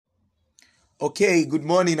Okay, good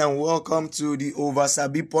morning and welcome to the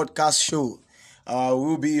Oversabi podcast show.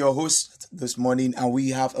 We'll be your host this morning, and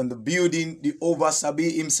we have on the building the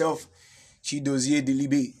Oversabi himself, Chidozie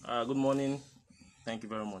Dilibe. Good morning. Thank you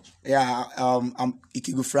very much. Yeah, I'm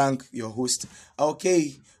Ikigu Frank, your host.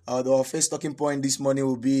 Okay, the first talking point this morning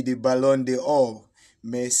will be the Ballon d'Or.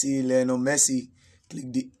 Lionel Messi,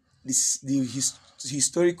 click the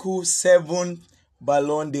historical 7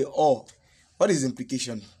 Ballon d'Or. What is the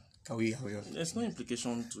implication? There's no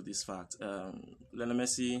implication to this fact. Lionel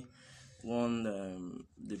Messi won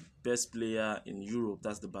the best player in Europe,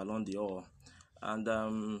 that's the Ballon d'Or. And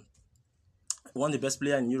won the best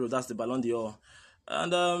player in Europe, that's the Ballon d'Or.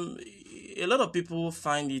 And a lot of people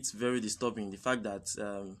find it very disturbing, the fact that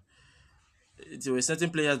there were certain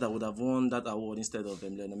players that would have won that award instead of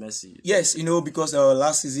Lionel Messi. Yes, because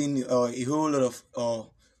last season, a whole lot of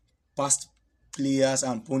past players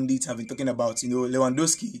and pundits have been talking about,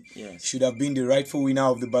 Lewandowski should have been the rightful winner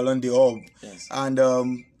of the Ballon d'Or. Yes.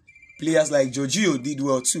 And players like Giorgio did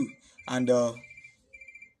well too. And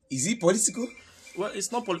is it political? Well,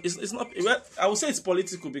 it's not. It's not. Well, I would say it's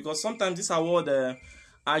political because sometimes this award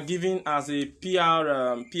are given as a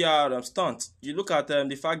PR stunt. You look at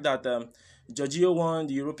the fact that Giorgio won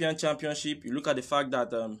the European Championship. You look at the fact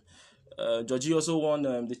that Giorgio also won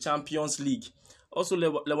the Champions League. Also,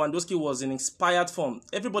 Lewandowski was in inspired form.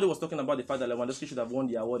 Everybody was talking about the fact that Lewandowski should have won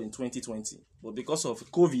the award in 2020, but because of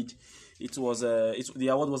COVID, the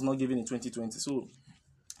award was not given in 2020. So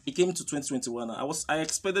it came to 2021. I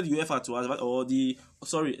expected UEFA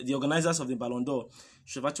the organizers of the Ballon d'Or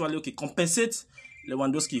should have actually compensate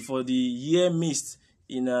Lewandowski for the year missed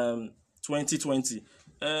in 2020.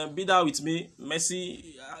 Be that with me,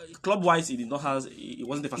 Messi, club-wise, he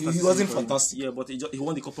wasn't the fastest. He wasn't fantastic. Yeah, but he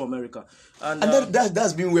won the Copa America. And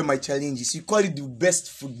that's been where my challenge is. You call it the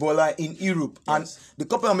best footballer in Europe. Yes. And the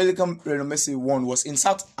Copa America Messi won was in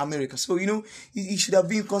South America. So, he should have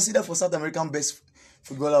been considered for South American best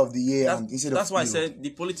footballer of the year. That's why I said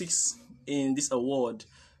the politics in this award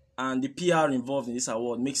and the PR involved in this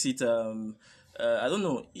award makes it, I don't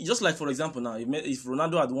know. Just like, for example, now, if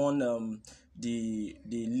Ronaldo had won the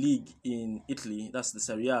league in Italy, that's the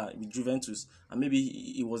Serie A with Juventus, and maybe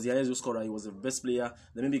he was the highest scorer, he was the best player,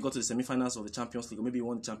 then maybe he got to the semi-finals of the Champions League, or maybe he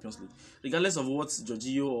won the Champions League. Regardless of what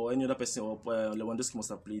Giorgio or any other person or Lewandowski must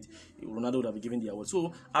have played, Ronaldo would have been given the award.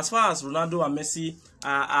 So as far as Ronaldo and Messi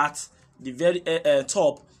are at the very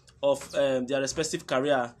top of their respective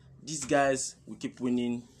career, these guys will keep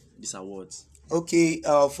winning these awards. Okay,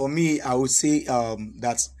 for me, I would say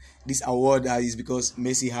that this award is because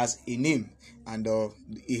Messi has a name and a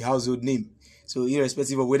household name. So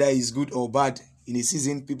irrespective of whether he's good or bad in a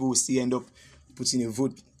season, people will still end up putting a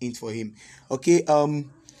vote in for him. Okay, the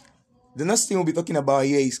next thing we'll be talking about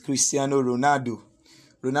here is Cristiano Ronaldo.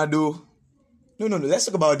 No, let's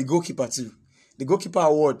talk about the goalkeeper too. The goalkeeper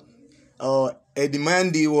award. Eddie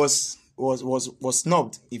Mendy was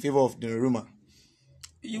snubbed in favor of Donnarumma.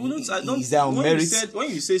 You wouldn't. I don't.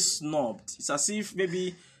 When you say snubbed, it's as if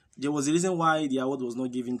maybe there was a reason why the award was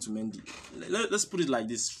not given to Mendy. Let's put it like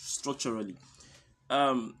this structurally.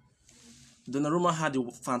 Donnarumma had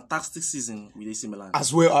a fantastic season with AC Milan,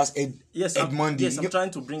 as well as Mendy. Yes, I'm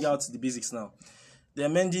trying to bring out the basics now.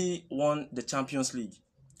 Mendy won the Champions League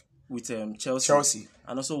with Chelsea,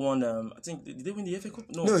 and also won. I think did they win the FA Cup?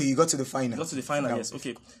 No, he got to the final. Yes.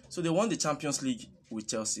 Okay, so they won the Champions League with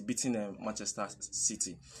Chelsea, beating Manchester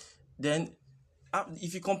City. Then,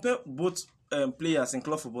 if you compare both players in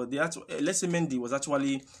club football, let's say Mendy was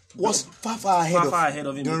actually far ahead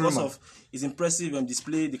of him because of his impressive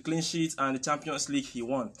display, the clean sheet, and the Champions League he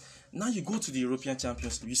won. Now you go to the European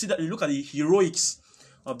Champions League, you see that you look at the heroics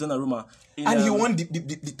of Donnarumma, and he won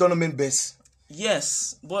the tournament best.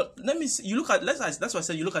 Yes, but let me see. That's why I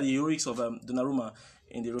said you look at the heroics of Donnarumma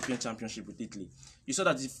in the European Championship with Italy. You saw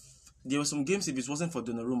that if there were some games, if it wasn't for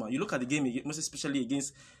Donnarumma, you look at the game most especially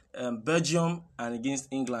against Belgium and against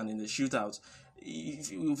England in the shootout.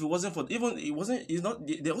 If it wasn't for they're also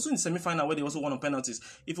in the semi-final where they also won on penalties.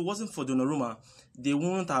 If it wasn't for Donnarumma, they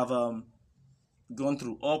wouldn't have gone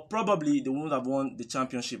through, or probably they wouldn't have won the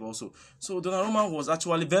championship also. So Donnarumma was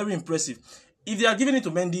actually very impressive. If they had given it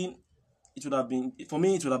to Mendy, it would have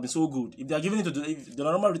been so good. If they are giving it to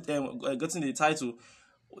Donnarumma getting the title,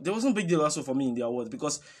 there wasn't a big deal also for me in the award,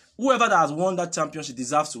 because whoever that has won that championship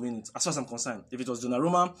deserves to win it, as far as I'm concerned. If it was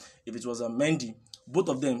Donnarumma, if it was Mendy, both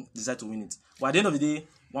of them deserve to win it. But at the end of the day,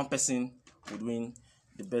 one person would win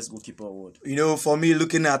the best goalkeeper award. For me,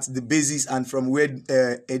 looking at the basis and from where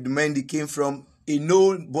Eddie Mendy came from, a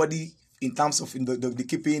nobody in terms of the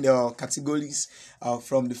keeping categories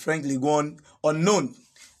from the French League One, unknown.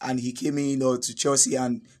 and he came in to Chelsea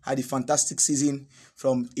and had a fantastic season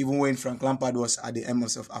from even when Frank Lampard was at the helm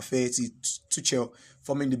of affairs to Tuchel,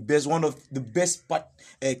 forming one of the best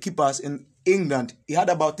keepers in England. He had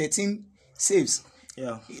about 13 saves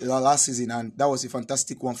last season, and that was a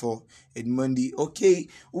fantastic one for Edmundi. Okay,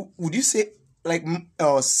 would you say like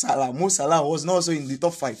Mo Salah was not also in the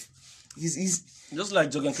top 5? He's just like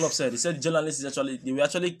Jurgen Klopp said. He said journalists they were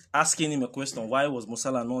actually asking him a question: why was Mo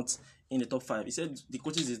Salah not in the top 5? He said the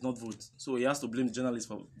coaches did not vote, so he has to blame the journalists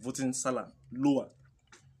for voting Salah lower.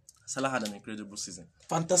 Salah had an incredible season.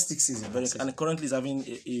 Fantastic season. And currently is having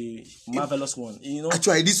a marvelous one.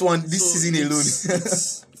 Actually, this season alone.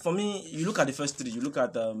 For me, you look at the first 3. You look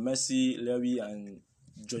at Messi, Lewy, and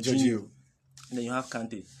Jorginho. And then you have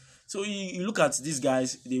Kante. So you look at these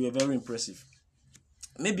guys, they were very impressive.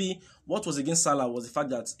 Maybe what was against Salah was the fact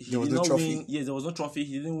that he did not win. Yes, there was no trophy.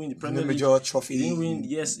 He didn't win the Premier League. Major trophy. He didn't win.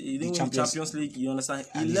 Yes, he didn't win the Champions League. You understand?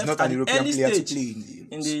 He left not an European player stage to play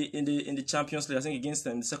in the Champions League. I think against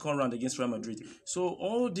them, the second round against Real Madrid. So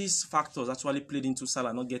all these factors actually played into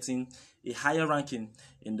Salah not getting a higher ranking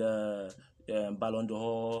in the Ballon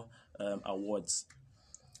d'Or awards.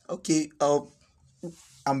 Okay,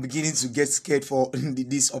 I'm beginning to get scared for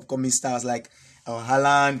these upcoming stars like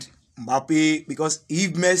Haaland, Mbappe, because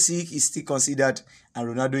if Messi is still considered and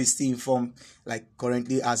Ronaldo is still informed like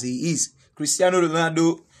currently as he is. Cristiano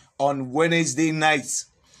Ronaldo on Wednesday night,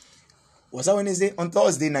 was that Wednesday? On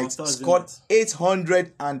Thursday night, scored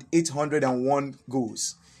 800 and 801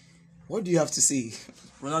 goals. What do you have to say?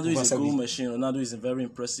 Ronaldo is a goal machine. Ronaldo is very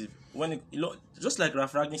impressive. Just like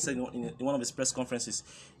Ralf Rangnick said in one of his press conferences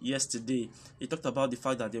yesterday, he talked about the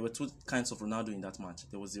fact that there were 2 kinds of Ronaldo in that match.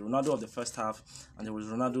 There was the Ronaldo of the first half, and there was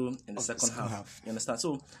Ronaldo in the second half. You understand?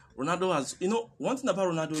 So Ronaldo has, one thing about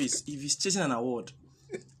Ronaldo is if he's chasing an award,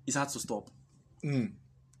 it's hard to stop.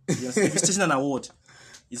 Yes, if he's chasing an award,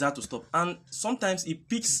 it's hard to stop. And sometimes he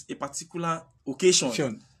picks a particular occasion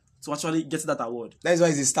to actually get that award. That's why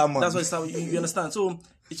he's a star man. That's why he's star. You understand? So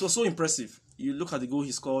it was so impressive. You look at the goal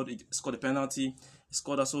he scored. He scored a penalty. He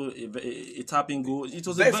scored also a tapping goal. It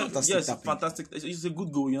was fantastic. It's a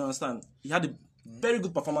good goal. You understand? He had a very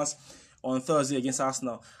good performance on Thursday against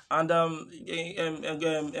Arsenal, and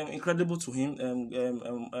incredible to him.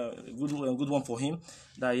 Good one for him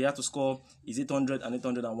that he had to score his 800 and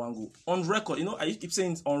 801 goal on record. I keep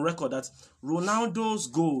saying on record that Ronaldo's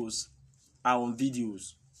goals are on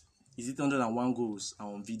videos. His 801 goals are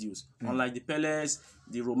on videos. Unlike the Peles,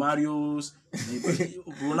 the Romarios,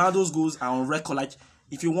 Ronaldo's goals are on record. Like,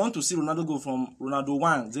 if you want to see Ronaldo go from Ronaldo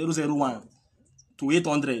 001 to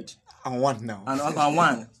 800 and 1 now, and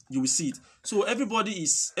 1, you will see it. So everybody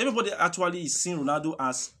actually is seeing Ronaldo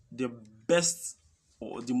as the best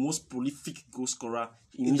or the most prolific goal scorer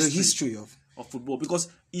in the history of football, because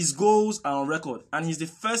his goals are on record, and he's the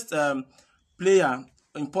first player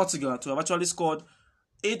in Portugal to have actually scored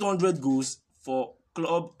 800 goals for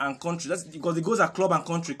club and country. That's because the goals are club and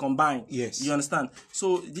country combined. Yes. You understand?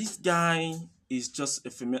 So this guy is just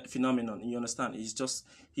a phenomenon. You understand?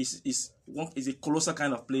 He's a colossal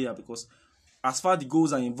kind of player, because as far as the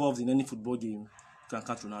goals are involved in any football game, you can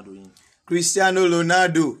count Ronaldo in. Cristiano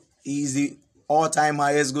Ronaldo is the all-time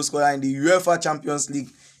highest goal scorer in the UEFA Champions League.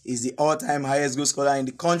 Is the all-time highest goal scorer in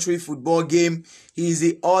the country football game. He is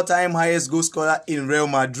the all-time highest goal scorer in Real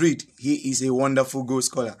Madrid. He is a wonderful goal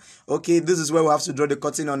scorer. Okay, this is where we have to draw the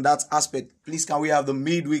curtain on that aspect. Please, can we have the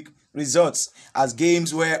midweek results, as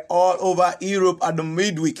games were all over Europe at the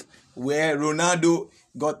midweek, where Ronaldo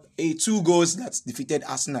got 2 goals that defeated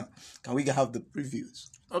Arsenal. Can we have the previews?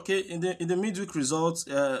 Okay, in the midweek results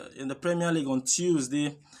in the Premier League on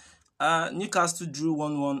Tuesday, Newcastle drew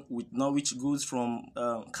 1-1 with Norwich. Goals from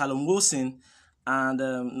Callum Wilson,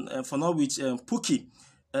 and for Norwich, Pukki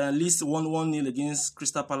leads 1-0 against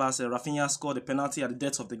Crystal Palace. Rafinha scored a penalty at the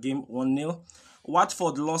death of the game, 1-0.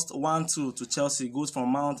 Watford lost 1-2 to Chelsea. Goals from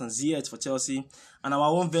Mount and Ziyech for Chelsea, and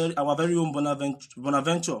our very own Emmanuel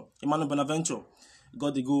Bonaventure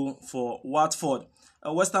got the goal for Watford.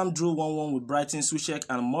 West Ham drew 1-1 with Brighton, Soucek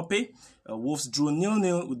and Mope. Wolves drew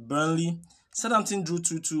 0-0 with Burnley. Southampton drew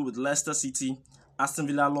 2-2 with Leicester City. Aston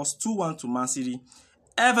Villa lost 2-1 to Man City.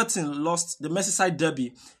 Everton lost the Merseyside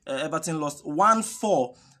derby. Everton lost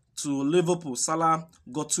 1-4 to Liverpool. Salah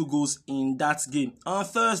got 2 goals in that game. On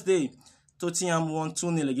Thursday, Tottenham won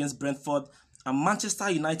 2-0 against Brentford, and Manchester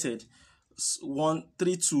United won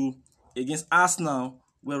 3-2 against Arsenal,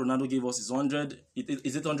 where Ronaldo gave us his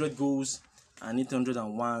 800 goals and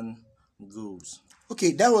 801 goals.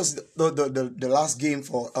 Okay, that was the last game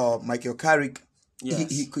for Michael Carrick Yes.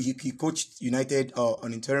 He coached United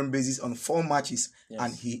on interim basis on 4 matches, Yes.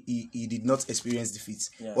 and he did not experience defeat.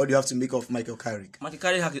 Yeah. What do you have to make of Michael Carrick? Michael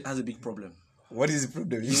Carrick has a big problem. What is the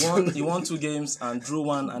problem? He won 2 games and drew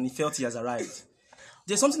 1, and he felt he has arrived.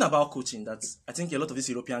 There's something about coaching that I think a lot of these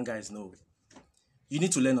European guys know. You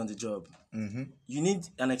need to learn on the job. You need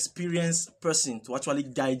an experienced person to actually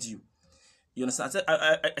guide you. You understand?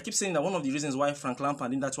 I keep saying that one of the reasons why Frank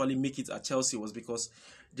Lampard didn't actually make it at Chelsea was because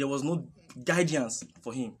there was no guidance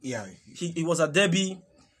for him. Yeah. He was at Derby.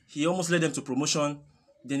 He almost led them to promotion.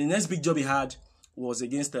 Then the next big job he had was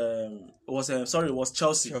against was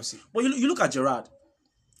Chelsea. But you look at Gerrard.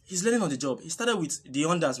 He's learning on the job. He started with the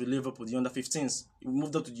unders with Liverpool, the under 15s. He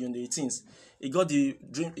moved up to the under 18s. He got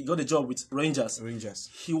the job with Rangers.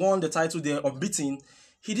 He won the title there, unbeaten.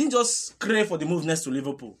 He didn't just crave for the move next to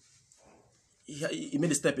Liverpool. He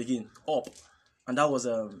made a step again up, and that was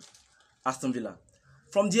Aston Villa.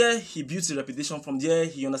 From there, he built a reputation. From there,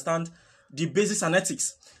 he understands the basics and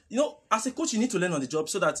ethics. You know, as a coach, you need to learn on the job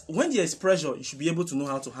so that when there is pressure, you should be able to know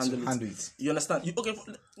how to handle it. You understand? Okay,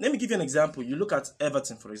 let me give you an example. You look at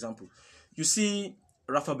Everton, for example. You see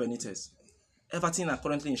Rafa Benitez. Everton are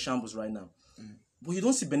currently in shambles right now. But you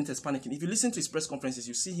don't see Benitez panicking. If you listen to his press conferences,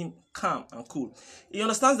 you see him calm and cool. He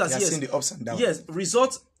understands that he has seen the ups and downs. Yes,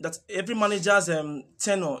 results, that every manager's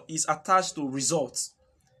tenure is attached to results.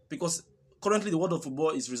 Because currently the world of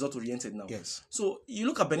football is result-oriented now. Yes. So you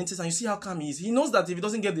look at Benitez and you see how calm he is. He knows that if he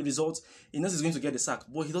doesn't get the results, he knows he's going to get the sack.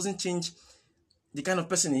 But he doesn't change the kind of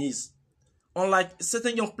person he is. Unlike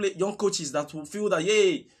certain young coaches that will feel that,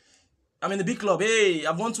 hey, I'm in the big club. Hey,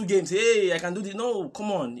 I've won 2 games. Hey, I can do this. No,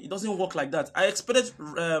 come on. It doesn't work like that. I expected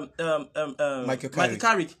Michael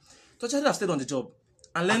Carrick to actually have stayed on the job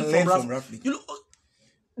and learn from Rangnick. You know,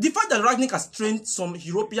 the fact that Rangnick has trained some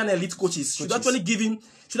European elite coaches should actually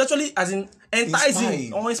as in entice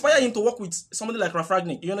him or inspire him to work with somebody like Ralf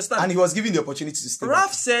Rangnick. You understand? And he was given the opportunity to stay.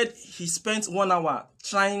 Ralf said he spent 1 hour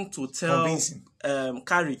trying to tell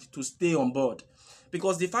Carrick to stay on board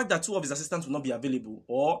because the fact that 2 of his assistants will not be available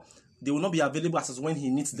or they will not be available as when he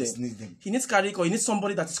needs them. He needs Carrick or he needs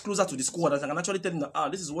somebody that is closer to the squad that can actually tell him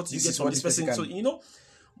that this is what you get from this person. So you know,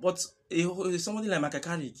 but somebody like Michael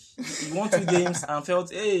Carrick, he won 2 games and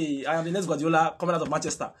felt, hey, I am the next Guardiola coming out of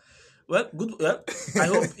Manchester. Well, good. Well, I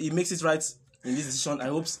hope he makes it right in this decision. I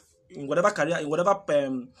hope in whatever career, in whatever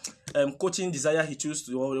coaching desire he chooses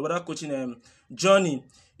to, or whatever coaching journey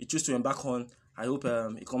he chooses to embark on, I hope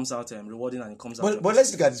it comes out rewarding and it comes out. But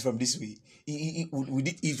let's look at it from this way. Would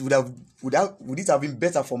it have been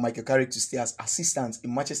better for Michael Carrick to stay as assistant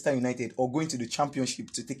in Manchester United or going to the Championship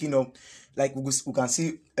to taking up, like we can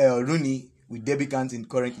see Rooney with Derby County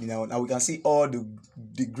currently now, and we can see all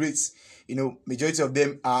the greats. You know, majority of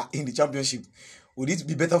them are in the Championship. Would it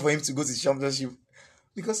be better for him to go to the Championship?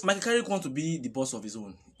 Because Michael Carrick wants to be the boss of his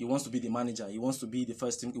own. He wants to be the manager. He wants to be the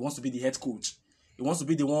first team. He wants to be the head coach. He wants to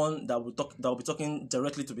be the one that will be talking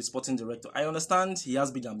directly to the sporting director. I understand he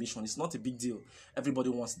has big ambition. It's not a big deal. Everybody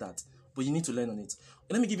wants that. But you need to learn on it.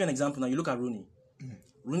 Let me give you an example now. You look at Rooney.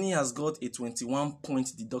 Rooney has got a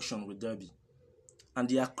 21-point deduction with Derby. And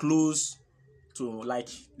they are close to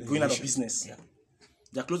going out of business. Yeah.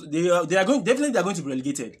 They are close. They are going to be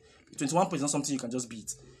relegated. 21 points is not something you can just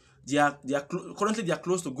beat. Currently they are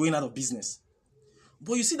close to going out of business.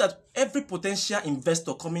 But you see that every potential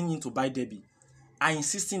investor coming in to buy Derby are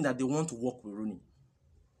insisting that they want to work with Rooney.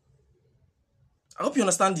 I hope you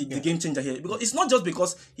understand the game changer here. Because it's not just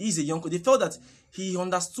because he is a young coach. They felt that he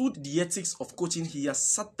understood the ethics of coaching. He has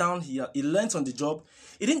sat down. He learned on the job.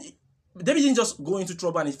 Derby didn't just go into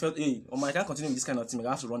trouble and he felt, hey, I can't continue with this kind of team. I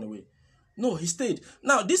have to run away. No, he stayed.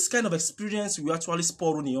 Now, this kind of experience will actually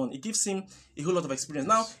spur Rooney on. It gives him a whole lot of experience.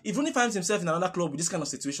 Now, if Rooney finds himself in another club with this kind of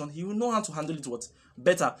situation, he will know how to handle it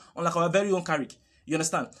better, unlike our very own Carrick. You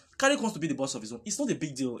understand? Carrick wants to be the boss of his own. It's not a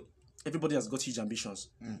big deal. Everybody has got huge ambitions.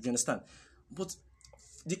 You understand? But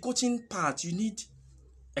the coaching part, you need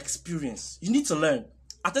experience. You need to learn.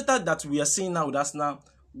 Arteta that we are seeing now with us now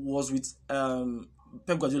was with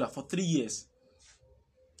Pep Guardiola for 3 years.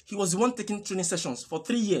 He was the one taking training sessions for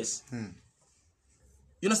 3 years.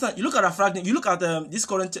 You understand? You look at Ralf Rangnick. You look at this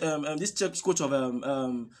current this coach of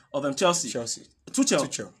Chelsea.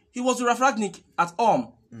 Tuchel. He was with Ralf Rangnick at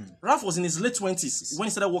Ulm. Ralf was in his late 20s when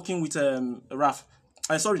he started working with Ralf.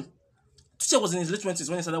 Tuchel was in his late 20s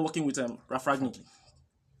when he started working with Ralf Rangnick.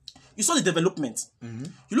 You saw the development.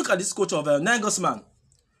 You look at this coach of Nagelsmann.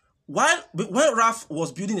 When Ralf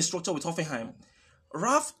was building a structure with Hoffenheim,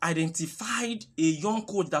 Ralf identified a young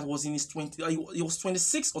coach that was in his 20s. He was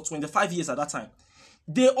 26 or 25 years at that time.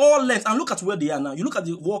 They all learned, and look at where they are now. You look at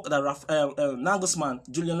the work that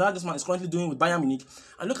Julian Nagelsmann is currently doing with Bayern Munich,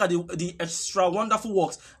 and look at the extra wonderful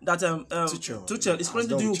works that Tuchel is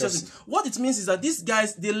currently doing with Chelsea. What it means is that these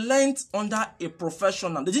guys, they learned under a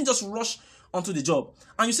professional. They didn't just rush onto the job.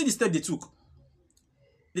 And you see the step they took.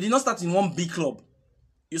 They did not start in one big club.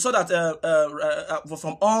 You saw that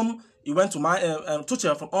from Ulm, he went to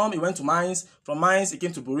Tuchel. From Ulm, he went to Mainz. From Mainz, he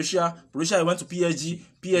came to Borussia. Borussia, he went to PSG.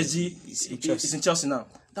 PSG is in Chelsea now.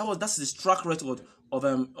 That's his track record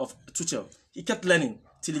of Tuchel. He kept learning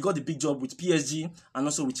till he got the big job with PSG and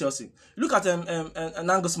also with Chelsea. Look at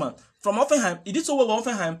Nagelsmann. From Hoffenheim, he did so well with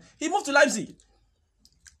Hoffenheim. He moved to Leipzig.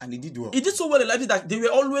 And he did well. He did so well in Leipzig that they were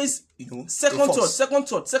always second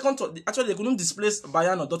third. Actually, they couldn't displace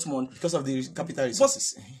Bayern or Dortmund because of the capital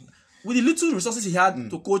resources. But with the little resources he had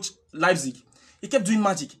to coach Leipzig, he kept doing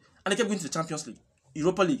magic, and they kept going to the Champions League,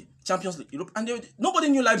 Europa League, Champions League, Europe, and nobody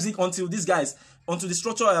knew Leipzig until the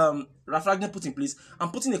structure Ralf Rangnick put in place,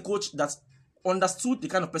 and putting a coach that understood the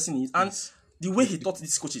kind of person he is and the way he taught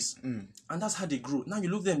these coaches, and that's how they grew. Now you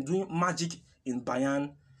look at them doing magic in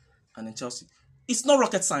Bayern and in Chelsea. It's not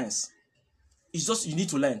rocket science. It's just you need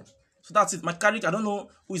to learn. So that's it. Mike Carrick, I don't know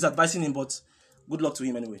who is advising him, but good luck to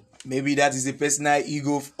him anyway. Maybe that is a personal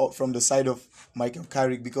ego from the side of Michael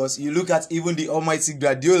Carrick, because you look at even the almighty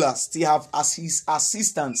Guardiola still have as his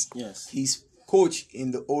assistants, his coach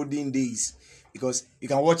in the olden days. Because you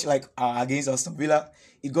can watch like against Aston Villa,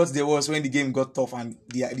 it got there was when the game got tough and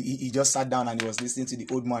he just sat down and he was listening to the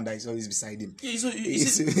old man that is always beside him. Yeah, so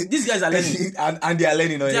these guys are learning, and they are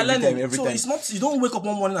learning every time. It's not, you don't wake up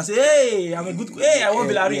one morning and say, "Hey, I'm a good. Hey, I want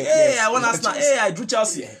Villarreal. Hey, I want Arsenal. Hey, I drew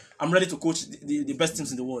Chelsea. I'm ready to coach the best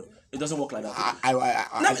teams in the world." It doesn't work like that.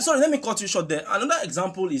 Let me cut you short there. Another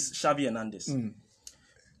example is Xavi Hernandez.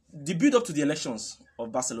 The build up to the elections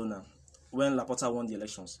of Barcelona, when Laporta won the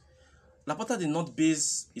elections. Laporta did not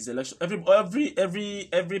base his election.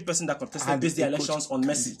 Every person that contested based their elections on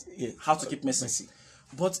Messi. How to keep Messi.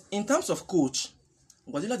 But in terms of coach,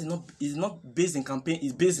 Guardiola did not base in campaign.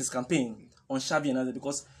 He based his campaign on Xavi Hernandez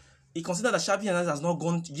because he considered that Xavi Hernandez has not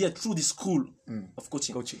gone yet through the school of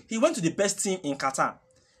coaching. He went to the best team in Qatar,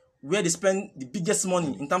 where they spend the biggest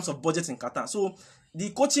money in terms of budget in Qatar. So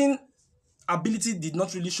the coaching ability did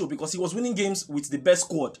not really show because he was winning games with the best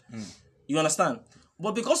squad. You understand?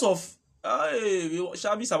 But because of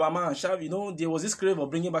Xavi's our man, Xavi, there was this crave of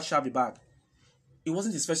bringing back Xavi back. It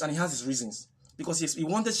wasn't his first, and he has his reasons. Because he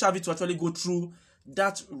wanted Xavi to actually go through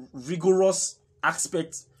that rigorous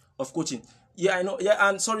aspect of coaching. Yeah, I know. Yeah,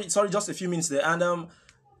 and sorry, just a few minutes there. And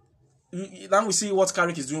now we see what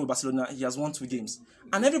Carrick is doing with Barcelona. He has won 2 games.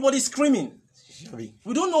 And everybody's screaming. Xavi.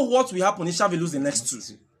 We don't know what will happen if Xavi loses the next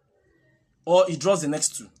 2. Or he draws the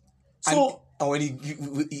next 2. So... And when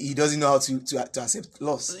he doesn't know how to accept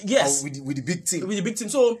loss. Yes. With the big team. With the big team.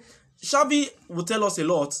 So, Xavi will tell us a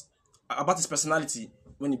lot about his personality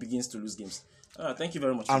when he begins to lose games. Thank you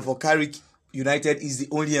very much. And for Carrick, United is the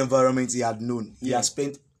only environment he had known. He has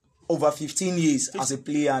spent over 15 years as a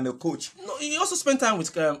player and a coach. No, he also spent time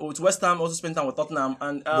with West Ham, also spent time with Tottenham,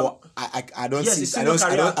 and but I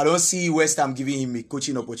don't see West Ham giving him a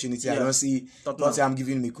coaching opportunity. I don't see Tottenham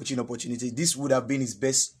giving him a coaching opportunity. This would have been his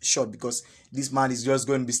best shot because this man is just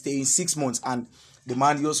going to be staying 6 months, and the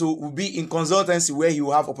man he also will be in consultancy where he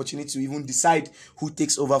will have opportunity to even decide who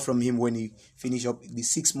takes over from him when he finish up the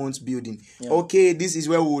 6 months building. Okay, this is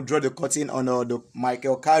where we will draw the curtain on the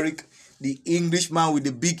Michael Carrick, the Englishman with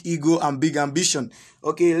the big ego and big ambition.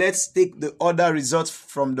 Okay, let's take the other results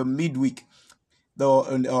from the midweek,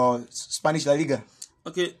 the Spanish La Liga.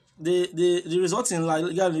 Okay, the results in La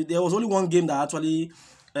Liga, there was only one game that actually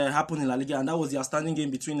happened in La Liga, and that was the outstanding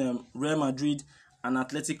game between Real Madrid and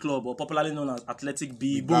Athletic Club, or popularly known as Athletic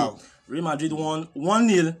Bilbao. Wow. Real Madrid won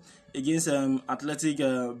 1-0 against Athletic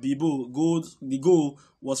Bilbao. The goal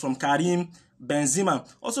was from Karim Benzema.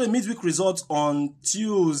 Also, a midweek result on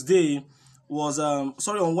Tuesday was on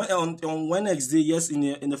Wednesday. Yes,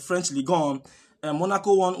 in the French Ligue 1,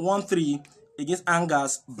 Monaco won 1-3 against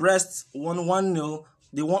Angers. Brest won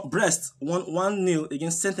 1-0. Brest won 1-0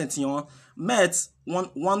 against Saint-Étienne. Metz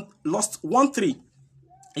lost 1-3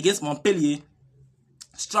 against Montpellier.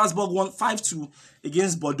 Strasbourg won 5-2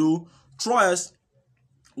 against Bordeaux. Troyes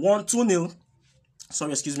won 2-0.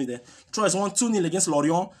 Troyes won 2-0 against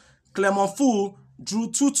Lorient. Clermont-Foot drew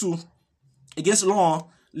 2-2 against Lyon.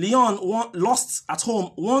 Lyon lost at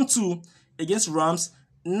home 1-2 against Reims.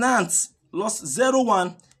 Nantes lost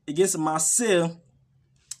 0-1 against Marseille.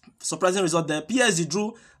 Surprising result there. PSG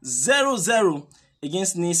drew 0-0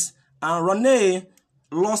 against Nice. And Rennes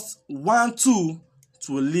lost 1-2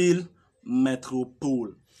 to Lille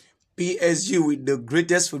Metropole. PSG with the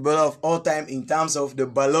greatest footballer of all time in terms of the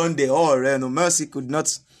Ballon d'Or, Lionel Messi, could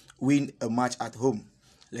not win a match at home.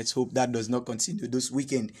 Let's hope that does not continue this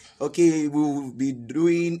weekend. Okay, we will be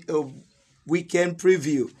doing a weekend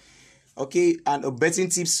preview. Okay, and a betting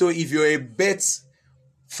tip. So if you're a bet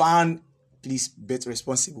fan, please bet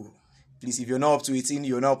responsible. Please, if you're not up to 18,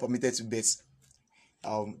 you're not permitted to bet.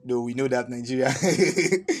 Though we know that Nigeria,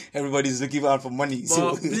 everybody's looking out for money. But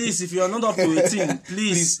So please, if you are not up to 18,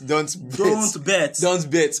 please don't bet. Don't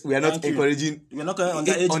bet. We are not Thank you. encouraging. We're not going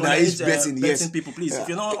underage betting people. Please, if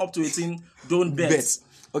you're not up to 18, don't bet.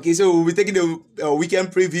 Okay, so we'll be taking the weekend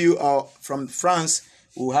preview from France.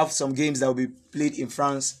 We'll have some games that will be played in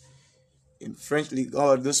France, in French League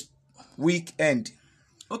this weekend.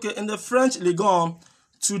 Okay, in the French Ligue 1,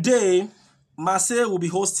 today, Marseille will be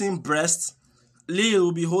hosting Brest, Lille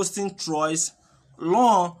will be hosting Troyes,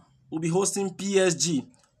 Lyon will be hosting PSG.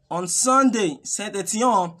 On Sunday,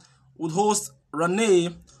 Saint-Etienne will host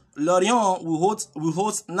Rennes, Lorient will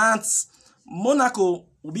host Nantes, Monaco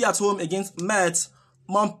will be at home against Metz,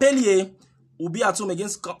 Montpellier will be at home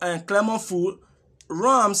against Clermont-Foot,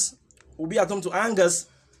 Reims will be at home to Angers,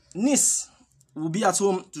 Nice will be at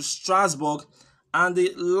home to Strasbourg, and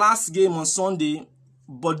the last game on Sunday,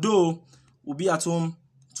 Bordeaux will be at home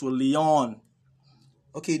to Lyon.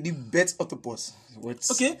 Okay, the bet octopus.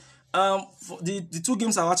 Okay, for the two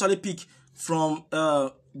games I'll actually pick from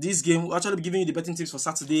this game. We'll actually be giving you the betting tips for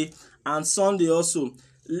Saturday and Sunday also.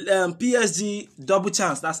 PSG double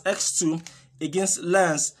chance, that's X2 against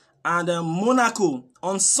Lens, and Monaco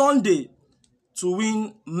on Sunday to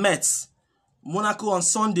win Metz. Monaco on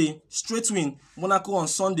Sunday, straight win. Monaco on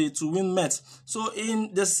Sunday to win Metz. So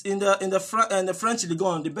in the French Ligue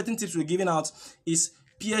 1, the betting tips we're giving out is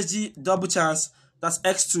PSG double chance, that's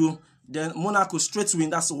X2. Then Monaco straight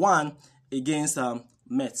win, that's 1 against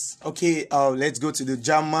Metz. Okay, let's go to the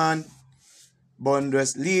German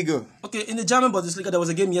Bundesliga. Okay, in the German Bundesliga, there was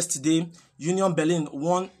a game yesterday. Union Berlin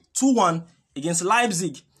won 2-1 against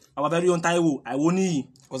Leipzig. Our very own Taiwo Iwoni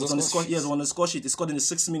was on the score. Yes, on the score sheet. He scored in the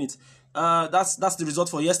 6th minute. That's the result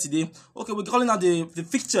for yesterday. Okay, we're calling out the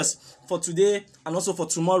fixtures for today and also for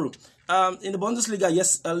tomorrow. In the Bundesliga,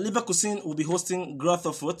 yes, Leverkusen will be hosting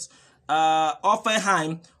Greuther Fürth.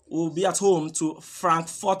 Hoffenheim will be at home to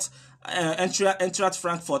Frankfurt, Eintracht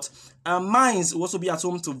Frankfurt. Mainz will also be at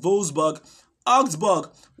home to Wolfsburg. Augsburg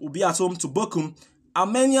will be at home to Bochum.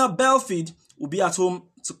 Arminia Bielefeld will be at home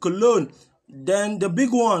to Cologne. Then the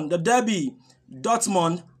big one, the derby,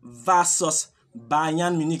 Dortmund versus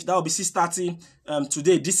Bayern Munich. That will be 6:30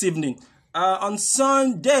 today, this evening. On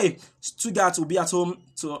Sunday, Stuttgart will be at home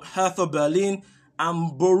to Hertha Berlin,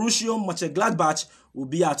 and Borussia Mönchengladbach will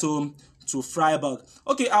be at home to Freiburg.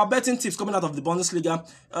 Okay, our betting tips coming out of the Bundesliga.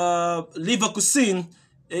 Leverkusen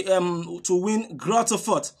to win Greuther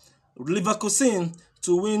Fürth. Leverkusen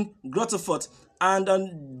to win Greuther Fürth. And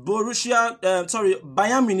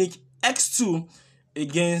Bayern Munich X2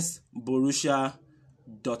 against Borussia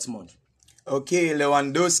Dortmund. Okay,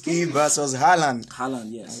 Lewandowski versus Haaland.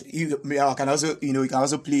 Haaland, yes. You can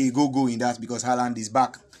also play go in that because Haaland is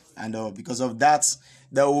back, and because of that,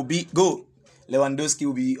 there will be go. Lewandowski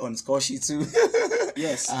will be on score sheet too.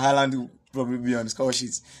 Yes. Haaland will probably be on score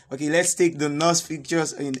sheets. Okay, let's take the North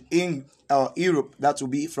fixtures in Europe. That will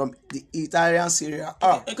be from the Italian Serie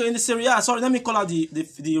A. Okay, in the Serie A, sorry, let me call out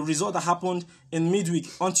the result that happened in midweek.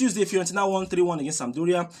 On Tuesday, Fiorentina won 3-1 against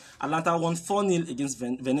Sampdoria. Atalanta won 4-0 against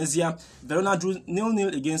Venezia. Verona drew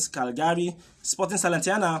 0-0 against Cagliari. Sporting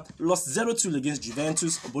Salernitana lost 0-2 against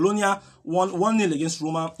Juventus. Bologna won 1-0 against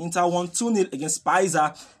Roma. Inter won 2-0 against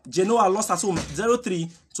Pisa. Genoa lost at home 0-3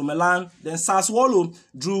 to Milan. Then Sassuolo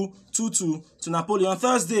drew 2-2 to Napoli. On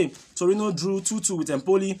Thursday, Torino drew 2-2 with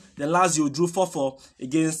Empoli. Then Lazio drew 4-4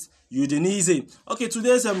 against Udinese. Okay,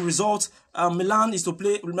 today's result. Milan is to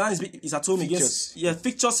play. Milan is at home against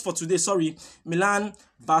fixtures for today. Sorry, Milan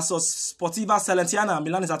versus Sportiva Salernitana.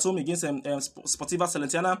 Milan is at home against Sportiva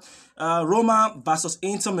Salernitana. Roma versus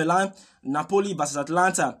Inter Milan. Napoli versus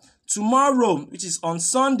Atlanta. Tomorrow, which is on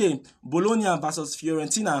Sunday, Bologna versus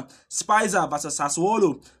Fiorentina, Pisa versus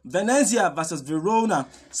Sassuolo, Venezia versus Verona,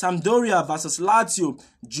 Sampdoria versus Lazio,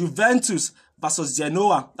 Juventus versus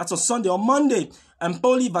Genoa. That's on Sunday. On Monday,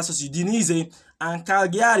 Empoli versus Udinese, and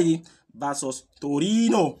Cagliari versus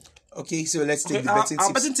Torino. Okay, so let's take the betting tips.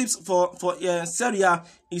 Our betting tips for Serie A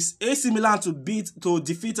is AC Milan to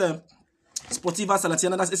defeat Sportiva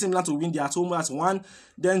Salernitana. That's AC Milan to win their home. That's 1.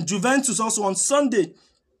 Then Juventus also on Sunday.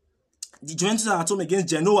 The Juventus are at home against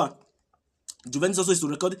Genoa. Juventus also is to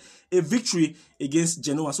record a victory against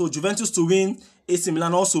Genoa. So Juventus to win, AC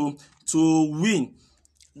Milan also to win.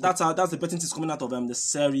 That's the betting tips coming out of the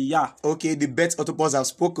Serie A. Okay, the Bet Autopause have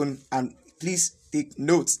spoken, and please take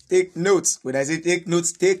notes. Take notes. When I say take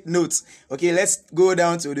notes, take notes. Okay, let's go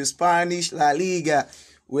down to the Spanish La Liga,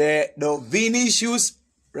 where the Vinicius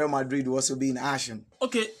Real Madrid will also be in action.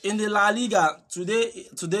 Okay, in the La Liga,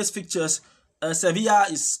 today's fixtures, Sevilla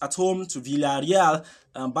is at home to Villarreal,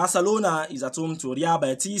 Barcelona is at home to Real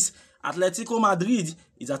Betis, Atletico Madrid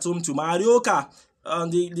is at home to Mallorca.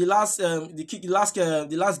 The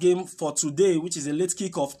last game for today, which is a late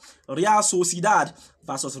kickoff, Real Sociedad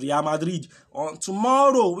versus Real Madrid. On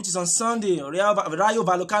tomorrow, which is on Sunday, Rayo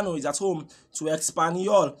Vallecano is at home to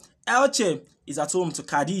Espanyol. Elche is at home to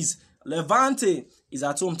Cadiz. Levante is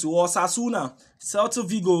at home to Osasuna. Celta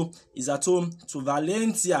Vigo is at home to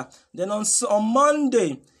Valencia. Then on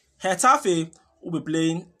Monday, Getafe will be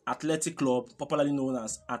playing Athletic Club, popularly known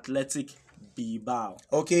as Athletic Bilbao.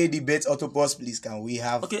 Okay, the Bet Autopause, please. Can we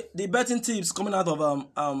have? Okay, the betting tips coming out of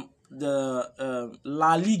the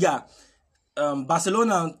La Liga.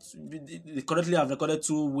 Barcelona, they currently have recorded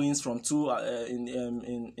 2 wins from 2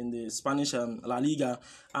 in the Spanish La Liga,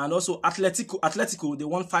 and also Atletico they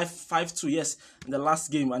won 5-2 yes in the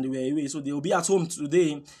last game, and they were away, so they will be at home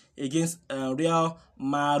today against Real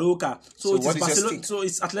Mallorca. So it is Barcelona. So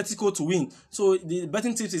it's Atletico to win. So the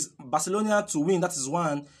betting tips is Barcelona to win, that is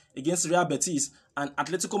 1, against Real Betis, and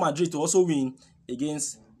Atletico Madrid to also win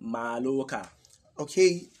against Mallorca.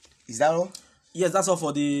 Okay, is that all? Yes, that's all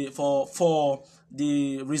for the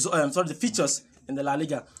the features in the La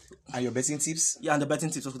Liga. And your betting tips? Yeah, and the betting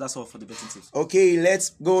tips. So that's all for the betting tips. Okay,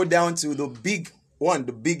 let's go down to the big one,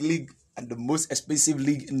 the big league, and the most expensive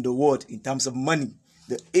league in the world in terms of money,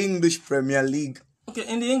 the English Premier League. Okay,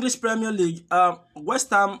 in the English Premier League, West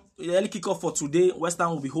Ham, the early kickoff for today, West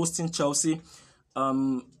Ham will be hosting Chelsea.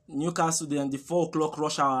 Newcastle, then the 4 o'clock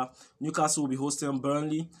rush hour, Newcastle will be hosting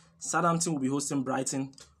Burnley. Southampton will be hosting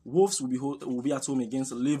Brighton. Wolves will be at home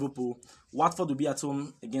against Liverpool. Watford will be at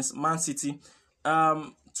home against Man City.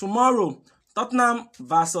 Tomorrow, Tottenham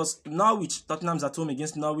versus Norwich. Tottenham's at home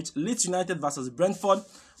against Norwich. Leeds United versus Brentford.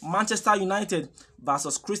 Manchester United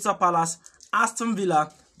versus Crystal Palace. Aston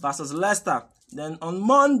Villa versus Leicester. Then on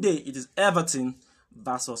Monday, it is Everton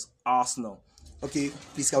versus Arsenal. Okay,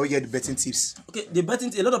 please can we get the betting tips? Okay, the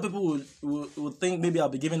betting. A lot of people will think maybe I'll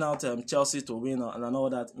be giving out Chelsea to win and all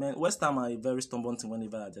that. Man, West Ham are a very stubborn team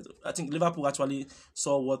whenever I think Liverpool actually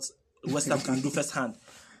saw what West Ham can do firsthand.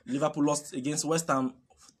 Liverpool lost against West Ham.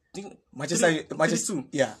 Manchester,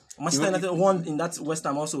 yeah. Manchester United won in that West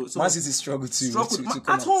Ham also. So Man City struggled to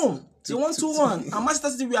at home. They won 2-1, and Manchester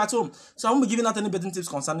City were at home. So I won't be giving out any betting tips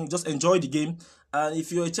concerning. Just enjoy the game.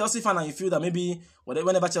 If you're a Chelsea fan and you feel that maybe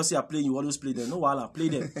whenever Chelsea are playing, you always play them. No, play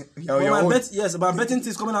them. But betting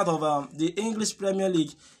tips coming out of the English Premier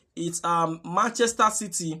League, it's Manchester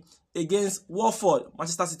City against Watford.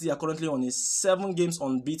 Manchester City are currently on a 7 games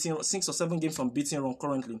unbeaten, 6 or 7 games unbeaten run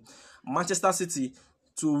currently. Manchester City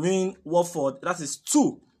to win Watford, that is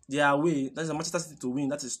 2. They are away. That is a Manchester City to win.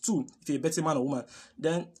 That is 2 if you're a betting man or woman.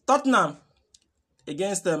 Then Tottenham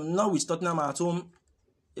against Norwich. Tottenham are at home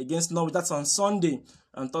against Norwich. That's on Sunday.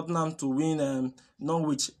 And Tottenham to win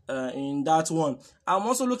Norwich in that one. I'm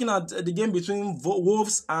also looking at the game between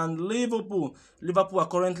Wolves and Liverpool. Liverpool are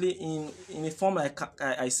currently in a form, like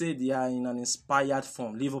I say, they are in an inspired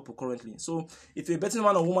form. Liverpool currently. So if you're a betting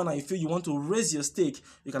man or woman and you feel you want to raise your stake,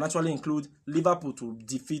 you can actually include Liverpool to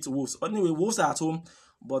defeat Wolves. Anyway, Wolves are at home,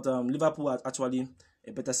 but Liverpool are actually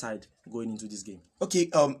a better side going into this game. Okay,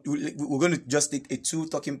 we're going to just take a 2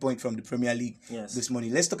 talking point from the Premier League this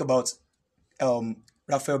morning. Let's talk about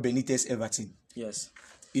Rafael Benitez Everton. Yes.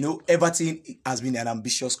 You know, Everton has been an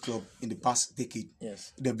ambitious club in the past decade.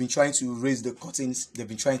 Yes. They've been trying to raise the curtains. They've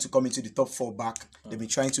been trying to come into the top 4 back. They've been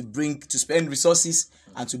trying to spend resources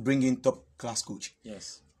and to bring in top class coach.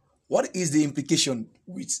 Yes. What is the implication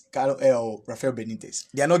with Rafael Benitez?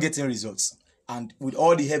 They are not getting results, and with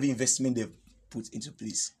all the heavy investment they've put into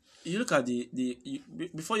place. You look at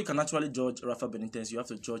before you can actually judge Rafael Benitez, you have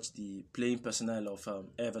to judge the playing personnel of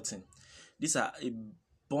Everton. These are a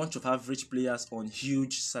bunch of average players on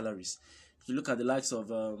huge salaries. You look at the likes of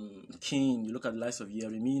Keane, you look at the likes of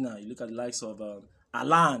Yeremina, you look at the likes of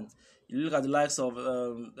Alan, you look at the likes of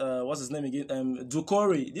what's his name again,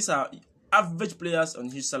 Doucouré. These are average players on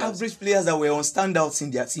huge salaries. Average players that were on standouts in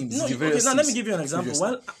their teams. Now let me give you an example.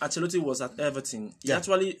 When Ancelotti was at Everton, he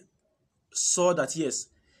actually saw that yes,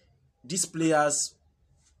 these players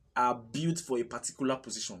are built for a particular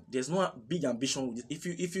position. There's no big ambition with it.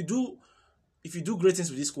 If you do great things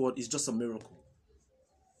with this squad, it's just a miracle.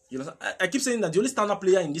 You know, I keep saying that the only standard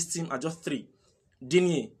player in this team are just 3.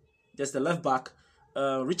 Digne, there's the left back,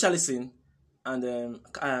 Richarlison, and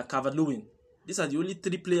Calvert-Lewin. these are the only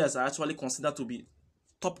 3 players I actually consider to be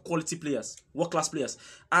top quality players, world class players,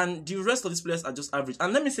 and the rest of these players are just average.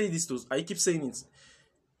 And let me say this too, I keep saying it.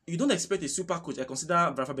 You don't expect a super coach. I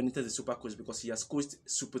consider Rafa Benitez a super coach because he has coached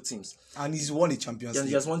super teams. And he's won a Champions League.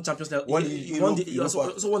 He has won Champions League. He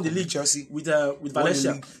also won the league Chelsea with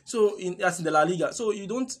Valencia. So that's in the La Liga. So you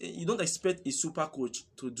don't expect a super coach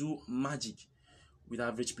to do magic with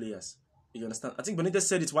average players. You understand? I think Benitez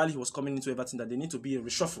said it while he was coming into Everton that they need to be a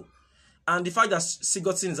reshuffle. And the fact that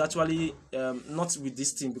Sigurdsson is actually not with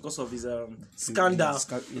this team because of his scandal,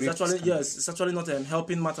 it's actually not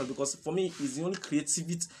helping matters, because for me, he's the only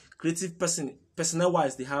creative person,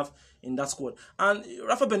 personnel-wise, they have in that squad. And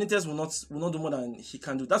Rafa Benitez will not do more than he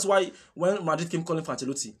can do. That's why when Madrid came calling for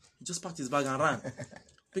Ancelotti, he just packed his bag and ran.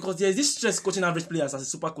 Because there is this stress coaching average players as a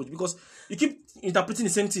super coach, because you keep interpreting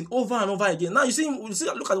the same thing over and over again. Now you see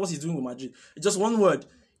look at what he's doing with Madrid. It's just one word.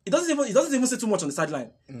 He doesn't even say too much on the sideline.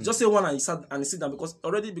 He just say one and he sit down,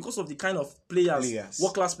 because of the kind of players.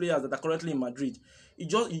 World class players that are currently in Madrid. He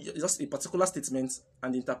just a particular statement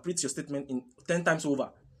and interprets your statement in 10 times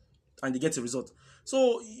over, and they get a result.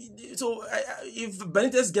 So if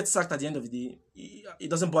Benitez gets sacked at the end of the day, it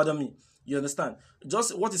doesn't bother me. You understand?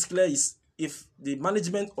 Just what is clear is if the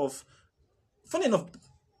management of, funny enough,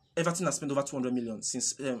 Everton has spent over 200 million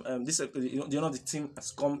since the owner of the team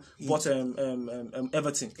has bought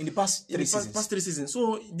Everton in the past 3 seasons. Past 3 seasons.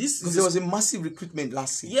 So because there was a massive recruitment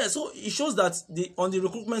last season. Yeah, so it shows that on the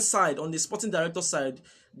recruitment side, on the sporting director side,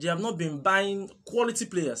 they have not been buying quality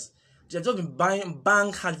players. They have just been buying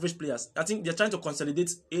bank average players. I think they're trying to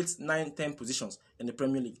consolidate 8, 9, 10 positions in the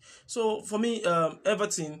Premier League. So for me,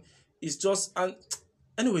 Everton is just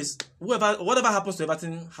anyways, whatever happens to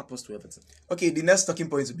Everton happens to Everton. Okay, the next talking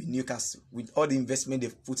point will be Newcastle, with all the investment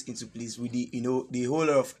they've put into place, with the whole lot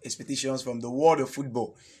of expectations from the world of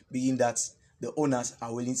football, being that the owners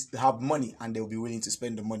are willing to have money and they'll be willing to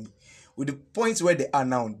spend the money. With the points where they are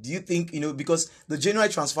now, do you think, because the January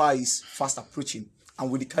transfer is fast approaching,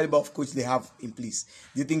 and with the caliber of coach they have in place,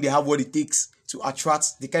 do you think they have what it takes to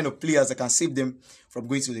attract the kind of players that can save them from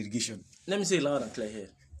going to relegation? Let me say it loud and clear here.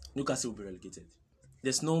 Newcastle will be relegated.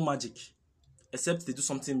 There's no magic, except they do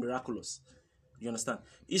something miraculous. You understand?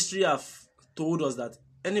 History have told us that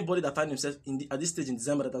anybody that finds himself at this stage in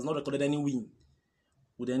December that has not recorded any win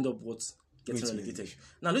would end up getting relegated.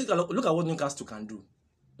 Now look at what Newcastle can do.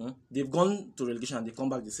 They've gone to relegation and they come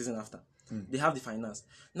back the season after. They have the finance.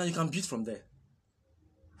 Now you can build from there.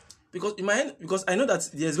 Because in my end, because I know that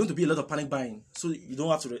there's going to be a lot of panic buying, so you don't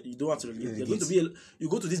have to relegate. There's going to be you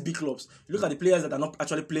go to these big clubs. You look at the players that are not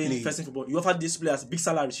actually playing first team football. You offer these players big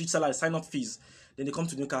salaries, huge salaries, sign-up fees. Then they come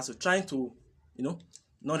to Newcastle trying to, not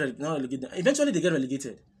relegate them. Eventually they get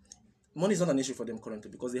relegated. Money is not an issue for them currently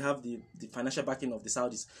because they have the financial backing of the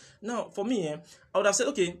Saudis. Now, for me, I would have said,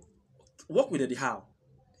 okay, work with Eddie Howe.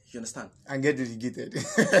 You understand? And get relegated.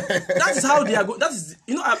 That is how they are going. That is,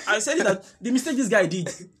 I said that the mistake this guy did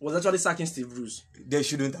was actually sacking Steve Bruce. They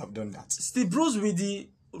shouldn't have done that. Steve Bruce with the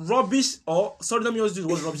rubbish, let me use the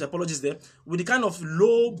word rubbish, apologies there, with the kind of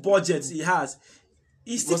low budget he has,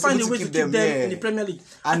 he still finds a way to keep them in the Premier League.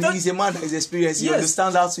 And he's a man that is experienced. He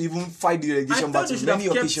understands how to even fight the relegation battle on many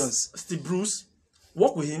occasions. Steve Bruce,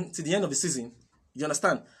 work with him to the end of the season. You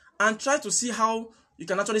understand? And try to see how you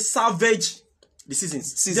can actually salvage the season.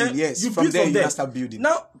 Then yes. From there, you start building.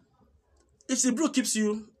 Now, if Steve Bruce keeps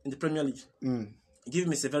you in the Premier League, give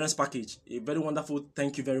him a severance package, a very wonderful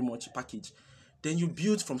thank you very much package, then you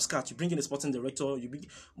build from scratch. You bring in a sporting director.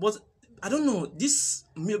 But I don't know, these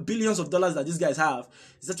billions of dollars that these guys have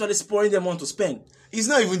is actually spurring them on to spend. It's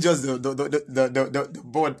not even just the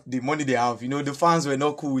board, the money they have. The fans were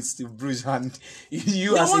not cool with Steve Bruce, and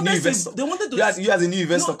you as a new investor, you as a new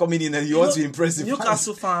investor coming in and you want to impress the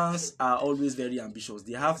Newcastle fans are always very ambitious.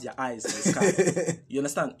 They have their eyes in the sky. You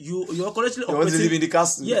understand? You're currently operating. You want to live in the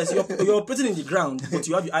castle. Yes, you're operating in the ground, but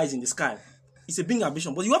you have your eyes in the sky. It's a big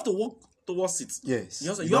ambition, but you have to work towards it. Yes.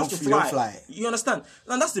 You have to fly. You understand?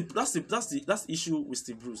 And that's the issue with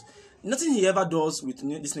Steve Bruce. Nothing he ever does with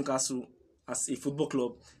this Newcastle as a football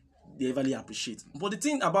club, they really appreciate. But the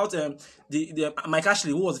thing about the Mike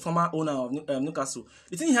Ashley, who was the former owner of Newcastle,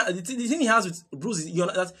 the thing he has with Bruce is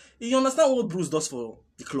that you understand what Bruce does for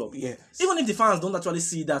the club. Yes. Even if the fans don't actually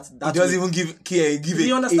see that he doesn't even give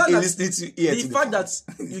the fact that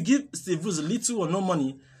you give Steve Bruce little or no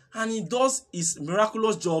money, and he does his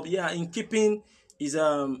miraculous job in keeping his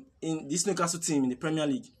in this Newcastle team in the Premier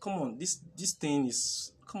League. Come on, this thing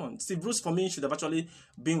is. Come on, Steve Bruce for me should have actually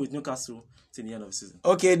been with Newcastle till the end of the season.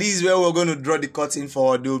 Okay, this is where we're going to draw the curtain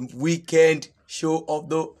for the weekend show of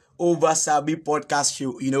the Over Sabi podcast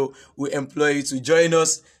show. We employ you to join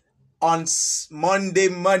us on Monday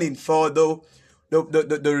morning for the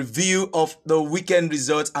the review of the weekend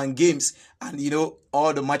results and games. And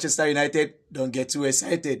all the Manchester United, don't get too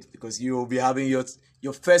excited because you will be having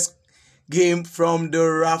your first game from the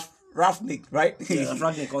Rafnik, right? Yeah,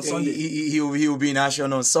 Rafnik on Sunday. He will be in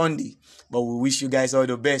action on Sunday. But we wish you guys all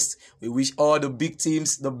the best. We wish all the big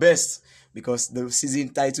teams the best because the season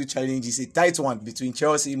title challenge is a tight one between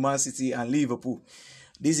Chelsea, Man City, and Liverpool.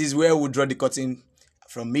 This is where we'll draw the curtain.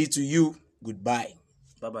 From me to you, goodbye.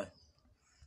 Bye-bye.